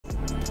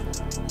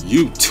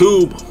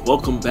YouTube,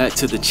 welcome back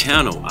to the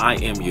channel. I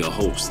am your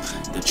host,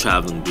 the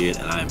Traveling Beard,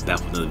 and I am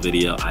back with another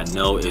video. I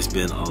know it's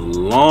been a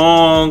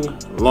long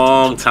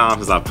time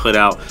since I put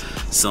out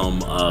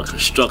some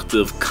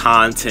constructive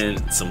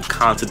content, some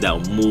content that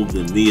will move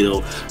the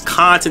needle,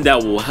 content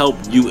that will help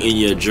you in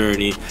your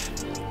journey.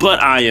 But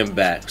I am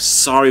back.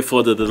 Sorry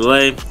for the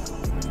delay.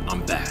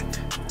 I'm back.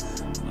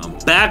 I'm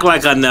back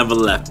like I never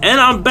left, and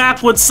I'm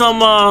back with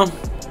some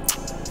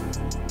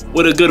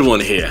with a good one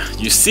here.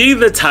 You see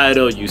the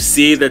title,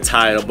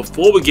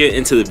 Before we get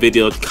into the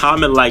video,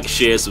 comment, like,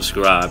 share,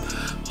 subscribe.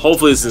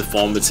 Hopefully it's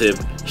informative.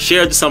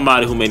 Share it to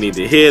somebody who may need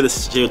to hear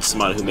this, share it to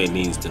somebody who may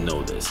need to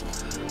know this.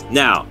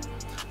 Now,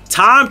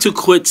 time to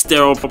quit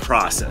sterile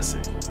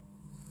processing.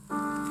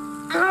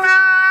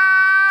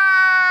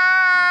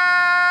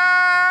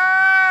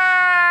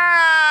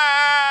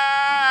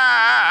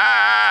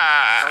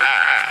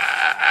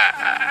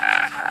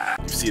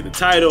 You see the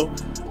title.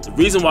 The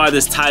reason why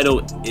this title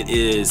it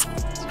is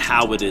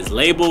how it is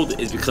labeled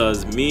is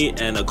because me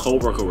and a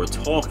co-worker were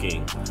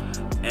talking,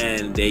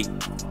 and they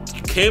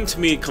came to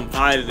me,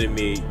 confided in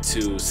me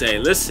to say,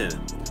 listen,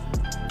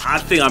 I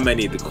think I may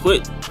need to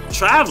quit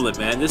traveling,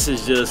 man. This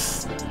is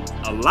just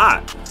a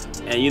lot.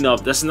 And you know,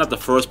 that's not the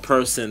first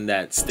person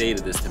that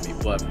stated this to me,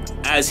 but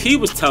as he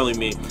was telling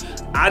me,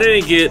 I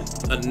didn't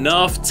get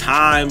enough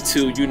time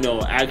to, you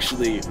know,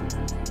 actually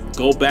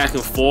go back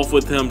and forth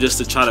with him just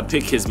to try to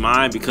pick his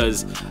mind,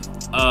 because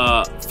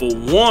for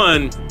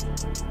one,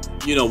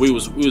 you know, we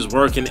was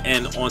working,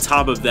 and on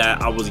top of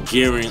that, I was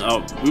gearing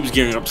up. We was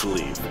gearing up to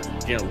leave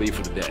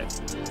for the day.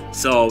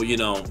 So you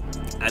know,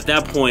 at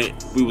that point,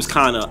 I was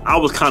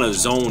kind of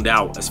zoned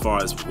out as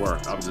far as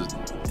work. I was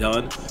just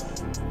done.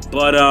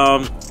 But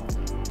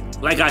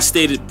like I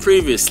stated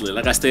previously,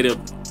 like I stated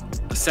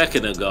a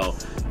second ago,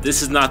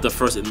 this is not the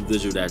first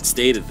individual that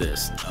stated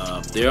this.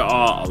 There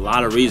are a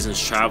lot of reasons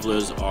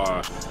travelers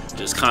are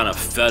just kind of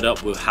fed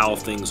up with how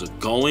things are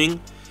going.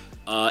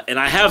 And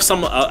I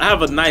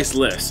have a nice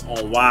list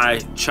on why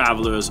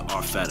travelers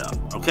are fed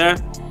up, okay?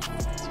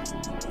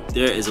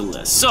 There is a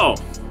list. So,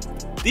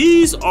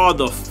 these are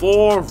the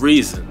 4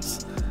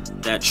 reasons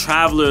that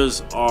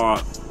travelers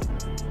are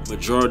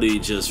majority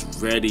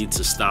just ready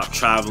to stop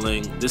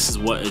traveling. This is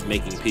what is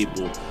making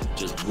people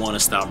just want to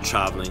stop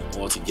traveling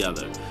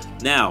altogether.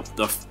 Now,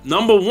 the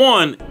number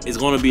 1 is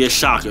going to be a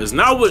shocker. It's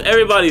not what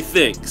everybody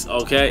thinks,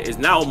 okay? It's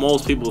not what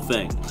most people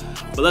think.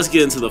 But let's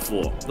get into the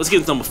 4. Let's get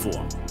into number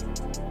 4.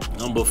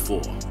 Number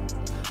 4,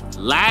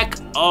 lack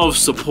of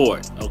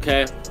support,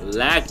 okay?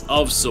 Lack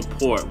of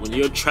support. When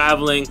you're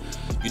traveling,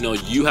 you know,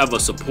 you have a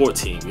support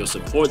team. Your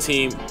support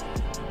team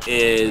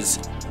is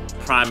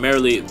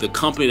primarily the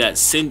company that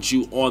sent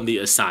you on the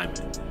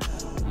assignment.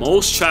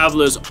 Most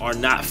travelers are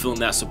not feeling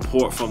that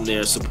support from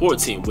their support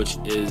team, which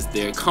is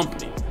their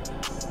company.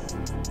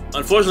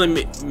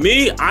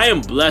 Unfortunately, I am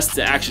blessed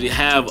to actually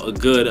have a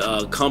good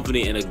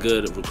company and a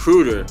good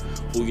recruiter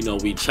who, you know,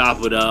 we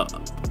chop it up.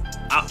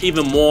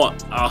 Even more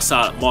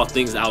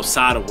things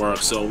outside of work,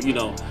 so you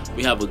know,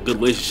 we have a good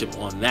relationship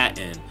on that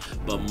end.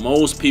 But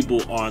most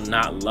people are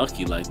not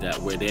lucky like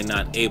that, where they're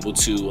not able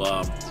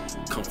to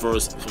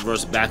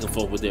converse back and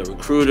forth with their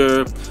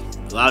recruiter.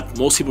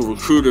 Most people,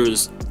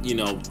 recruiters, you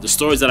know, the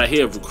stories that I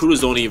hear, recruiters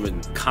don't even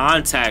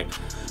contact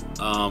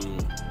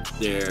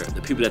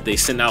the people that they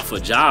send out for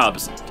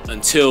jobs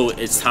until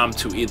it's time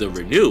to either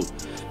renew.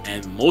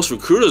 And most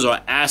recruiters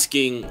are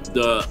asking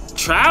the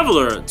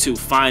traveler to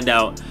find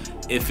out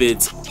if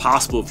it's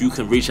possible, if you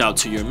can reach out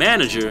to your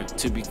manager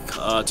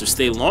to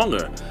stay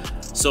longer.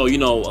 So you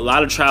know, a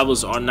lot of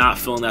travelers are not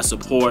feeling that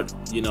support.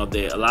 You know,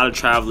 a lot of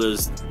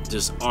travelers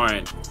just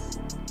aren't.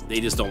 They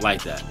just don't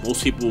like that.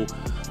 Most people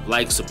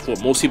like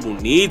support. Most people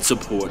need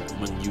support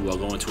when you are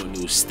going to a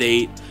new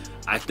state.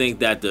 I think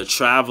that the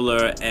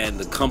traveler and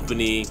the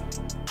company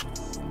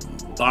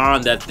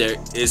bond that there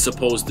is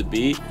supposed to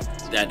be,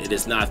 that it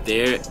is not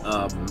there.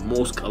 A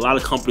lot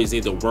of companies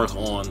need to work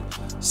on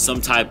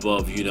some type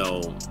of, you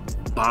know,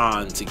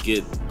 bond to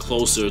get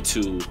closer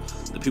to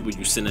the people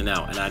you're sending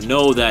out. And I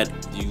know that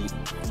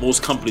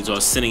most companies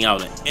are sending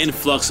out an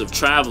influx of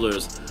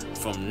travelers,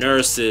 from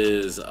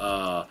nurses,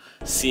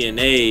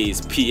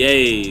 CNAs,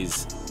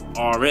 PAs,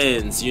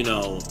 RNs, you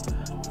know,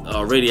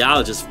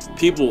 radiologists,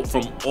 people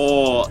from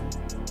all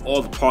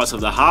the parts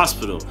of the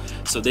hospital.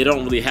 So they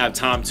don't really have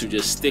time to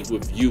just stick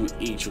with you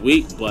each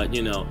week. But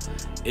you know,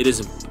 it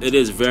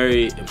is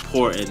very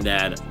important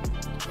that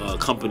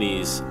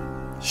companies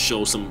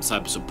show some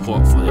type of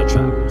support for their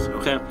travelers,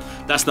 okay?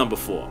 That's number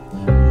 4.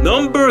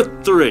 Number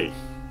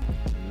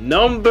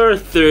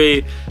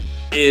 3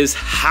 is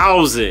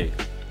housing.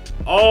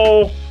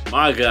 Oh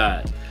my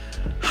God.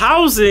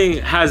 Housing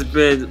has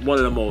been one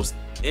of the most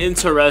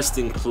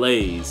interesting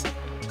plays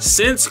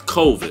since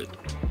COVID.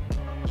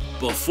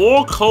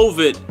 Before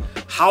COVID,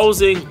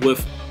 housing with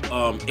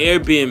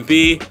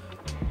Airbnb,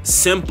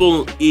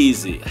 simple,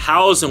 easy.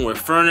 Housing with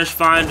Furnish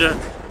Finder,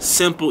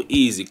 simple,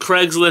 easy.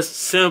 Craigslist,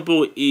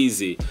 simple,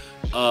 easy.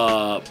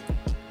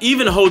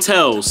 Even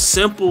hotels,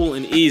 simple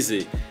and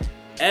easy.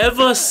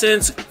 Ever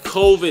since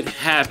COVID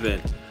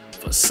happened,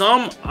 for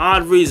some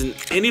odd reason,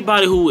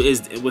 anybody who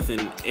is with an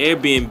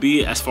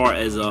Airbnb, as far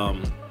as a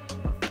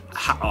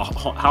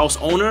house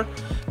owner,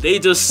 they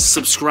just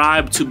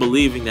subscribe to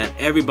believing that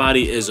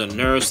everybody is a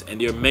nurse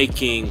and they're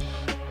making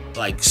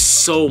like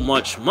so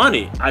much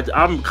money.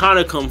 I'm kind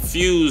of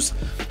confused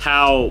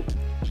how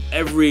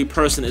every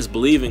person is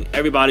believing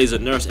everybody's a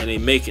nurse and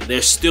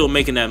they're still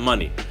making that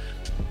money.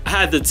 I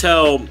had to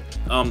tell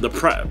the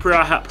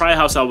prior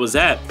house I was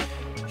at,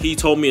 he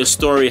told me a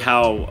story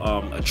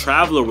how a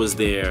traveler was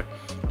there,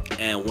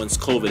 and once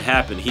COVID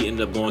happened, he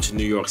ended up going to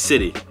New York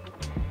City,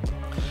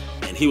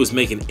 and he was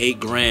making $8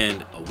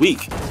 grand a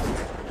week,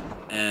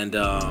 and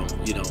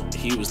you know,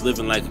 he was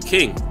living like a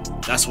king.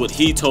 That's what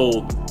he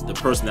told the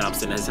person that I'm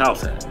staying at his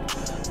house at,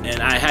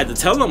 and I had to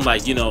tell him,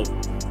 like, you know,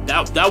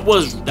 that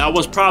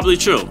was probably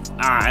true,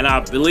 and I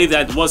believe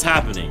that was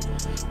happening.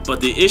 But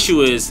the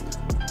issue is,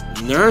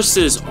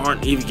 nurses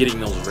aren't even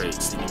getting those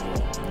rates anymore.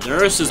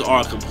 Nurses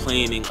are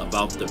complaining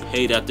about the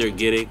pay that they're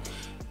getting.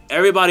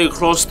 Everybody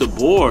across the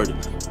board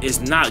is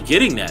not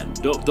getting that.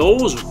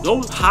 Those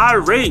high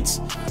rates,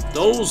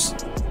 those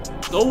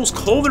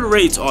COVID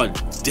rates are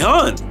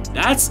done.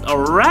 That's a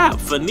wrap,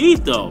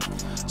 finito.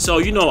 So,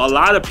 you know, a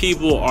lot of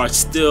people are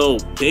still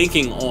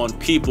banking on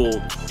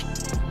people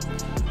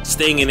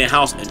staying in their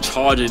house and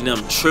charging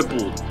them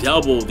triple,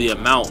 double the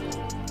amount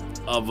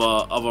of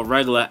a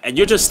regular, and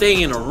you're just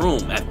staying in a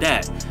room at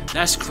that.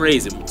 That's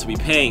crazy to be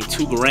paying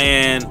 $2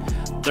 grand,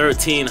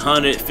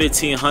 $1,300,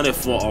 $1,500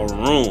 for a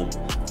room.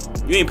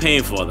 You ain't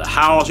paying for the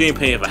house, you ain't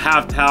paying for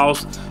half the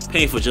house,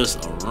 paying for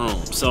just a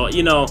room. So,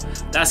 you know,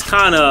 that's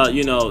kind of,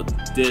 you know,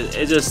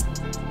 it's just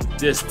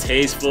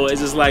distasteful.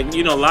 It's just like,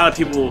 you know, a lot of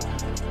people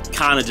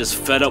kind of just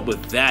fed up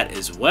with that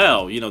as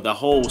well. You know, the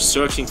whole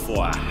searching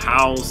for a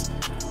house,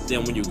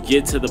 then when you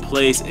get to the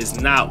place, it's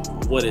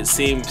not what it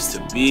seems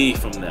to be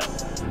from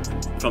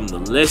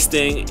the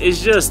listing.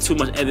 It's just too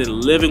much. And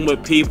then living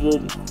with people,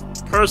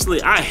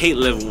 personally, I hate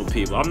living with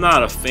people. I'm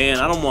not a fan.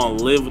 I don't want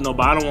to live with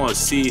nobody. I don't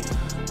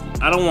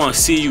want to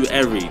see you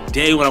every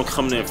day when I'm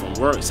coming in from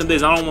work. Some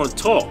days I don't want to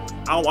talk.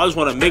 I just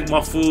want to make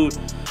my food,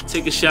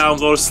 take a shower, and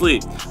go to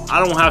sleep.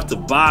 I don't have to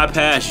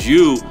bypass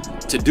you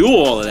to do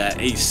all of that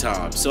each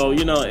time. So,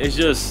 you know, it's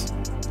just,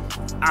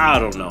 I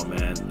don't know,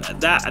 man.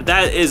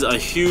 That is a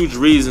huge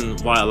reason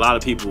why a lot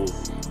of people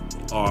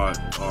are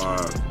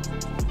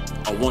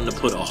wanting to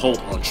put a halt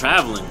on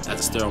traveling at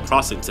the sterile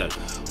processing tech.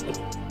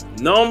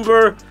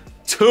 Number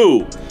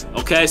 2.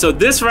 Okay, so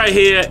this right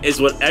here is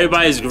what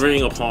everybody's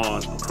agreeing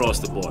upon across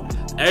the board.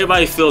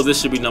 Everybody feels this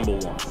should be number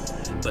 1,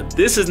 but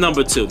this is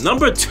number 2.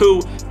 Number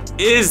 2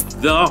 is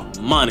the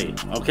money.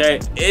 Okay,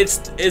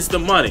 it's the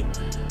money.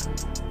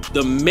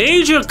 The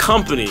major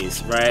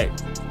companies, right?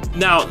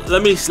 Now,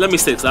 let me say,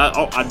 because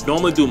I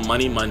normally do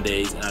Money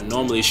Mondays, and I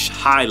normally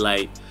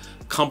highlight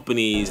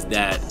companies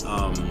that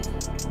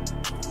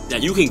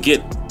that you can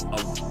get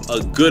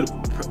a good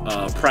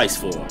price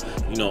for.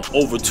 You know,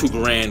 over $2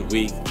 grand a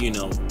week. You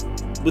know,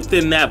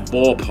 within that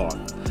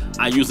ballpark.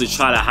 I usually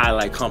try to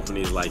highlight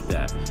companies like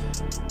that.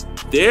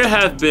 There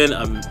have been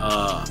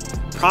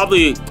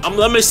probably,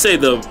 let me say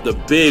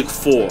the big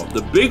 4.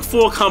 The big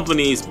 4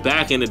 companies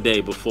back in the day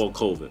before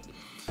COVID: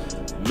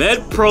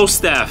 MedPro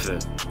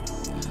Staffing,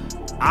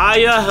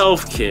 Aya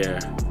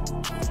Healthcare,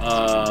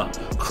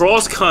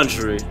 Cross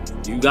Country,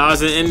 you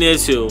guys are in there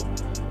too,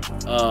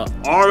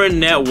 RN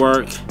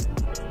Network,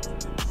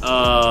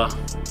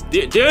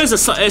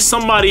 it's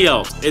somebody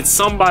else. It's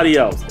somebody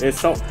else.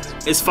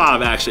 It's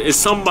 5 actually. It's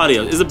somebody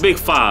else. It's a big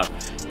 5.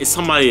 It's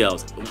somebody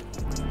else.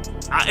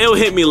 It'll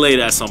hit me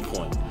later at some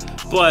point.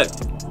 But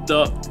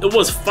it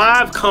was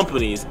 5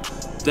 companies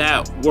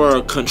that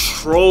were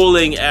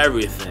controlling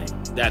everything.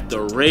 That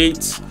the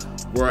rates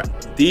were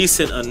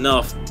decent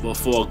enough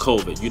before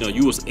COVID. You know,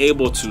 you was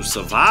able to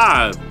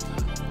survive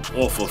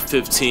off of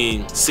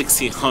 $1,500,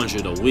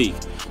 $1,600 a week.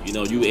 You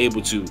know, you were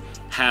able to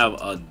have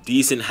a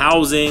decent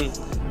housing,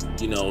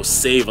 you know,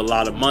 save a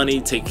lot of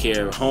money, take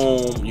care of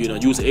home. You know,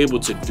 you was able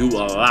to do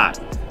a lot.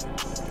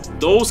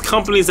 Those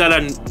companies that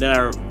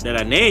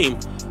I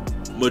named,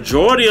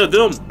 majority of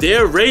them,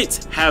 their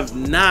rates have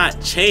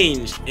not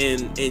changed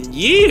in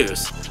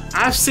years.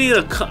 I've seen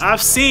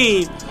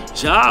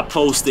job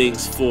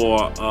postings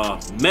for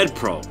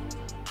MedPro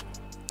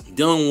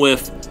dealing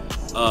with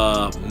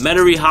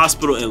Metairie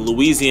Hospital in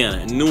Louisiana,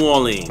 in New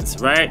Orleans,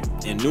 right?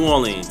 In New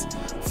Orleans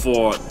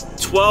for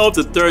 $1,200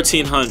 to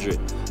 $1,300.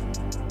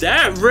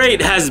 That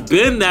rate has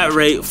been that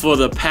rate for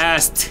the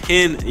past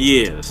 10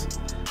 years.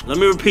 Let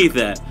me repeat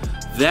that.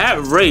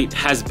 That rate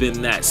has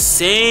been that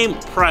same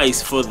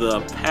price for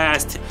the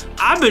past.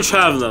 I've been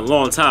traveling a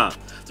long time.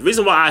 The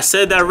reason why I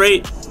said that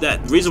rate, the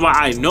reason why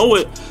I know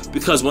it,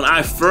 because when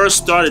I first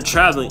started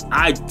traveling,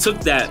 I took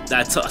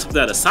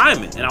that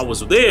assignment, and I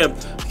was there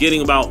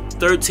getting about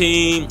a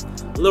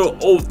little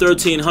over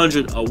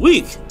 $1,300 a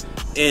week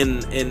in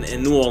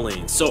New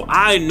Orleans. So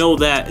I know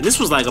that, and this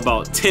was like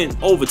about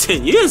over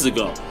 10 years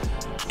ago.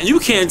 And you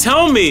can't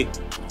tell me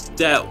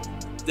that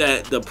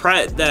the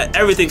price, that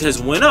everything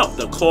has went up.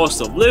 The cost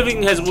of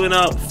living has went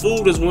up,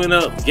 food has went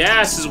up,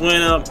 gas has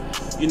went up.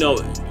 You know,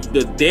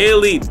 the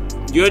daily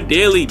your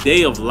daily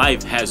day of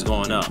life has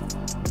gone up.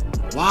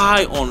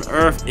 Why on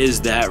earth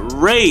is that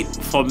rate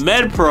for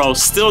MedPro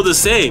still the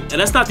same? And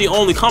that's not the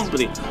only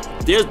company.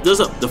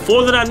 The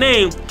 4 that I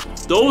named,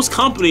 those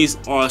companies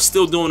are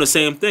still doing the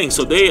same thing.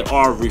 So they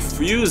are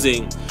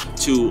refusing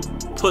to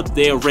put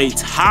their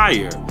rates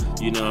higher.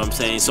 You know what I'm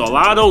saying? So a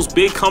lot of those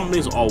big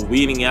companies are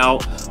weeding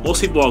out.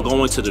 Most people are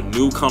going to the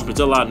new companies.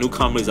 There are a lot of new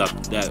companies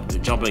that are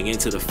jumping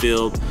into the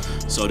field.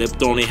 So they're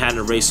throwing their hand in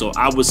the race. So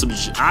I would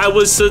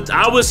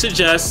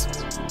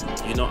suggest,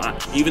 you know,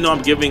 even though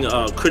I'm giving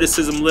a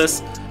criticism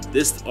list,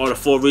 these are the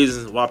 4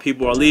 reasons why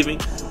people are leaving.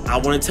 I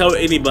want to tell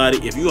anybody,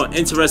 if you are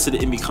interested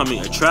in becoming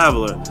a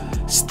traveler,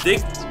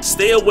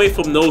 stay away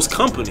from those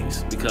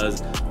companies,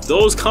 because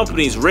those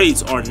companies'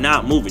 rates are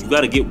not moving. You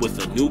got to get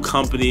with a new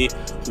company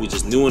who's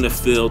just new in the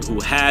field, who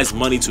has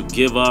money to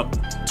give up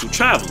to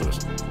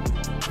travelers,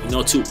 you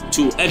know,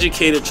 to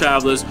educated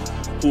travelers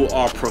who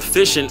are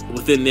proficient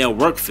within their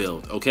work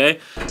field. Okay,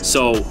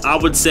 so I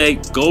would say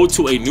go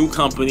to a new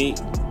company,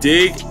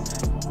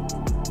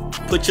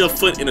 put your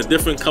foot in a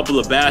different couple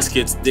of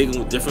baskets, digging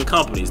with different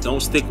companies. Don't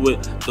stick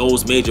with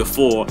those major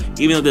 4.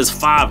 Even though there's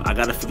 5, I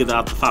gotta figure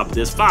out the 5. But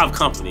there's 5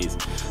 companies,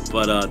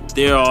 but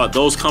there are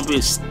those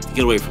companies.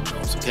 Get away from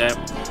those. Okay,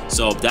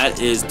 so that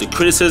is the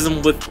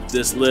criticism with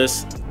this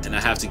list, and I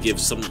have to give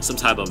some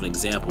type of an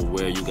example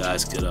where you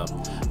guys could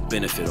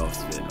benefit off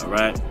of it. All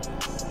right,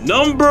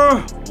 number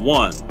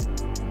 1,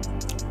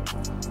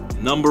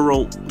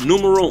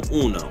 numero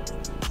uno.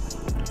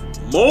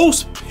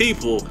 Most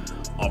people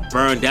are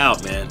burned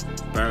out, man.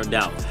 Burned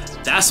out.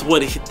 That's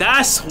what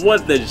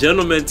the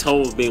gentleman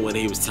told me when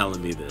he was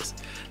telling me this.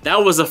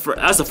 That's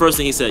the first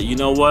thing he said. You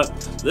know what?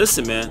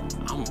 Listen, man,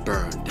 I'm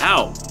burned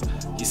out.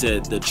 He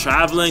said the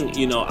traveling,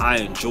 you know, I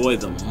enjoy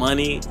the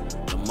money.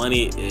 The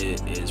money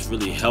is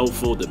really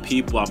helpful. The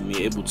people I'm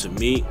able to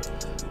meet.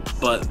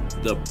 But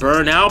the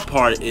burnout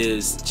part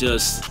is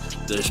just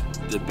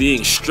the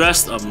being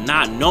stressed of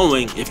not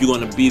knowing if you're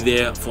going to be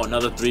there for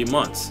another 3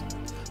 months.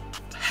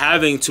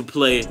 Having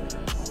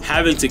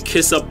to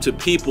kiss up to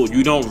people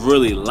you don't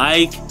really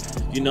like.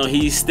 You know,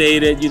 he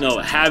stated, you know,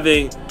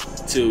 having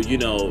to, you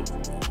know,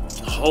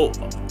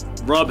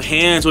 rub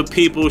hands with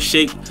people,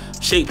 shake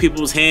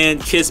people's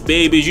hand, kiss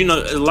babies. You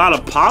know, a lot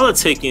of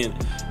politicking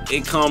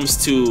it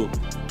comes to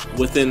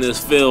within this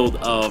field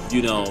of,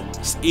 you know,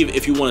 even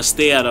if you want to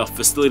stay at a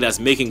facility that's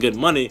making good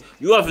money,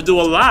 you have to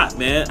do a lot,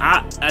 man.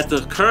 At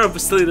the current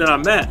facility that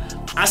I'm at,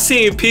 I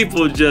seen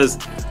people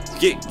just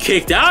get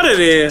kicked out of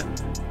there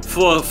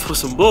for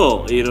some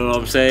bull, you know what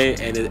I'm saying?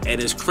 And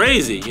it's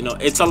crazy, you know.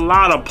 It's a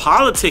lot of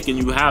politicking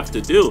you have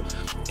to do.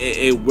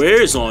 It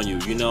wears on you,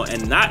 you know.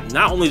 And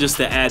not only just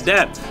to add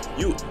that,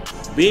 you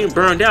being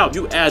burned out,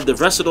 you add the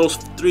rest of those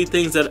 3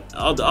 things the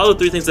other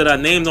 3 things that I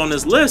named on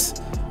this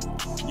list.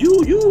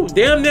 You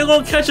damn near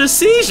gonna catch a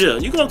seizure.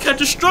 You gonna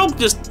catch a stroke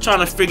just trying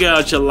to figure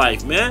out your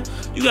life, man.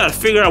 You gotta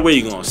figure out where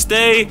you're gonna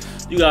stay.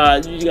 You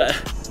got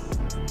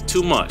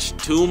too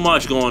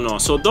much going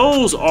on. So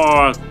those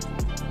are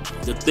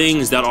the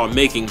things that are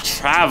making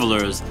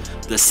travelers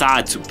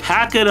decide to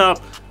pack it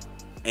up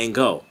and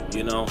go.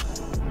 You know,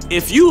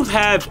 if you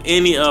have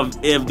any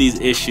of these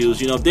issues,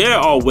 you know, there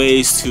are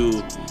ways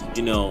to,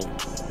 you know,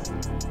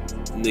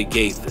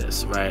 negate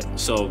this, right?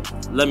 So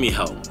let me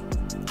help.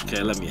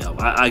 Okay, let me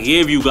help. I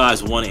gave you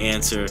guys one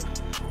answer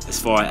as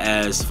far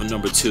as for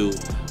number 2.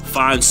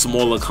 Find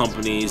smaller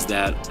companies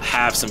that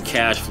have some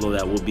cash flow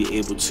that will be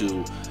able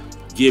to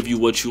give you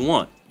what you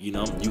want. You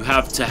know, you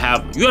have to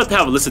have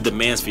a list of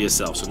demands for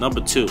yourself. So number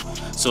 2.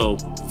 So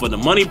for the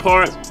money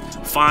part,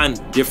 find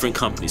different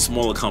companies,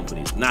 smaller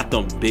companies, not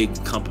them big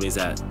companies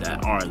that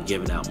aren't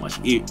giving out much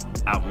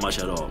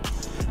at all.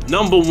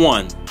 Number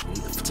 1.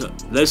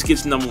 Let's get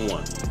to number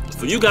 1.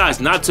 For you guys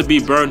not to be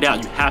burned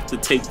out, you have to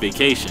take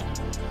vacation.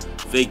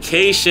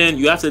 Vacation,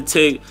 you have to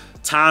take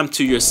time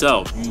to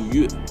yourself.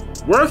 You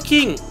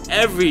working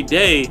every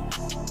day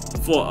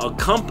for a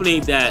company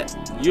that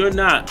you're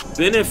not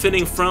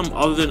benefiting from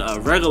other than a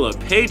regular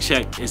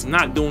paycheck is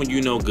not doing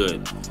you no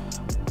good.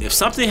 If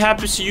something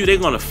happens to you, they're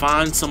gonna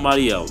find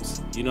somebody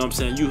else. You know what I'm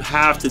saying? You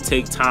have to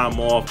take time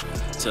off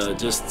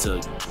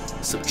to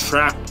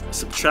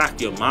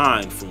subtract your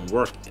mind from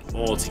work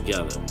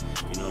altogether.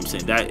 You know what I'm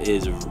saying? That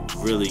is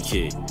really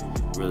key.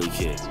 Really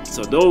key.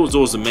 So those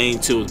are the main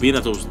 2. Being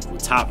at those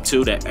top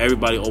 2 that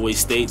everybody always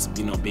states,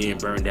 you know, being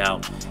burned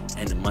out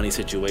and the money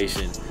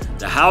situation.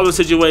 The housing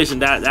situation,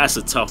 that's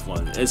a tough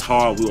one. It's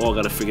hard. We all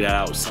got to figure that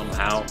out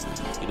somehow.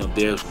 You know,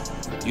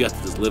 you have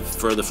to just live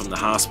further from the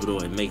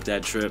hospital and make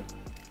that trip.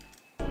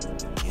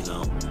 You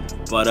know,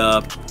 but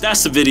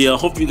that's the video.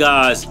 Hope you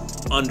guys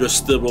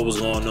understood what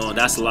was going on.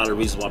 That's a lot of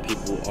reasons why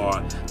people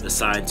are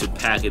deciding to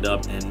pack it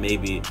up and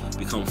maybe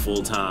become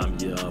full-time.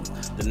 Yeah.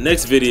 The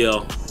next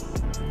video,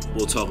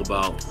 we'll talk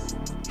about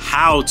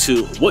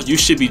what you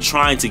should be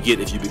trying to get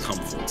if you become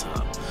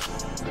full-time.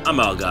 I'm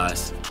out,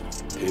 guys.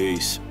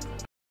 Peace.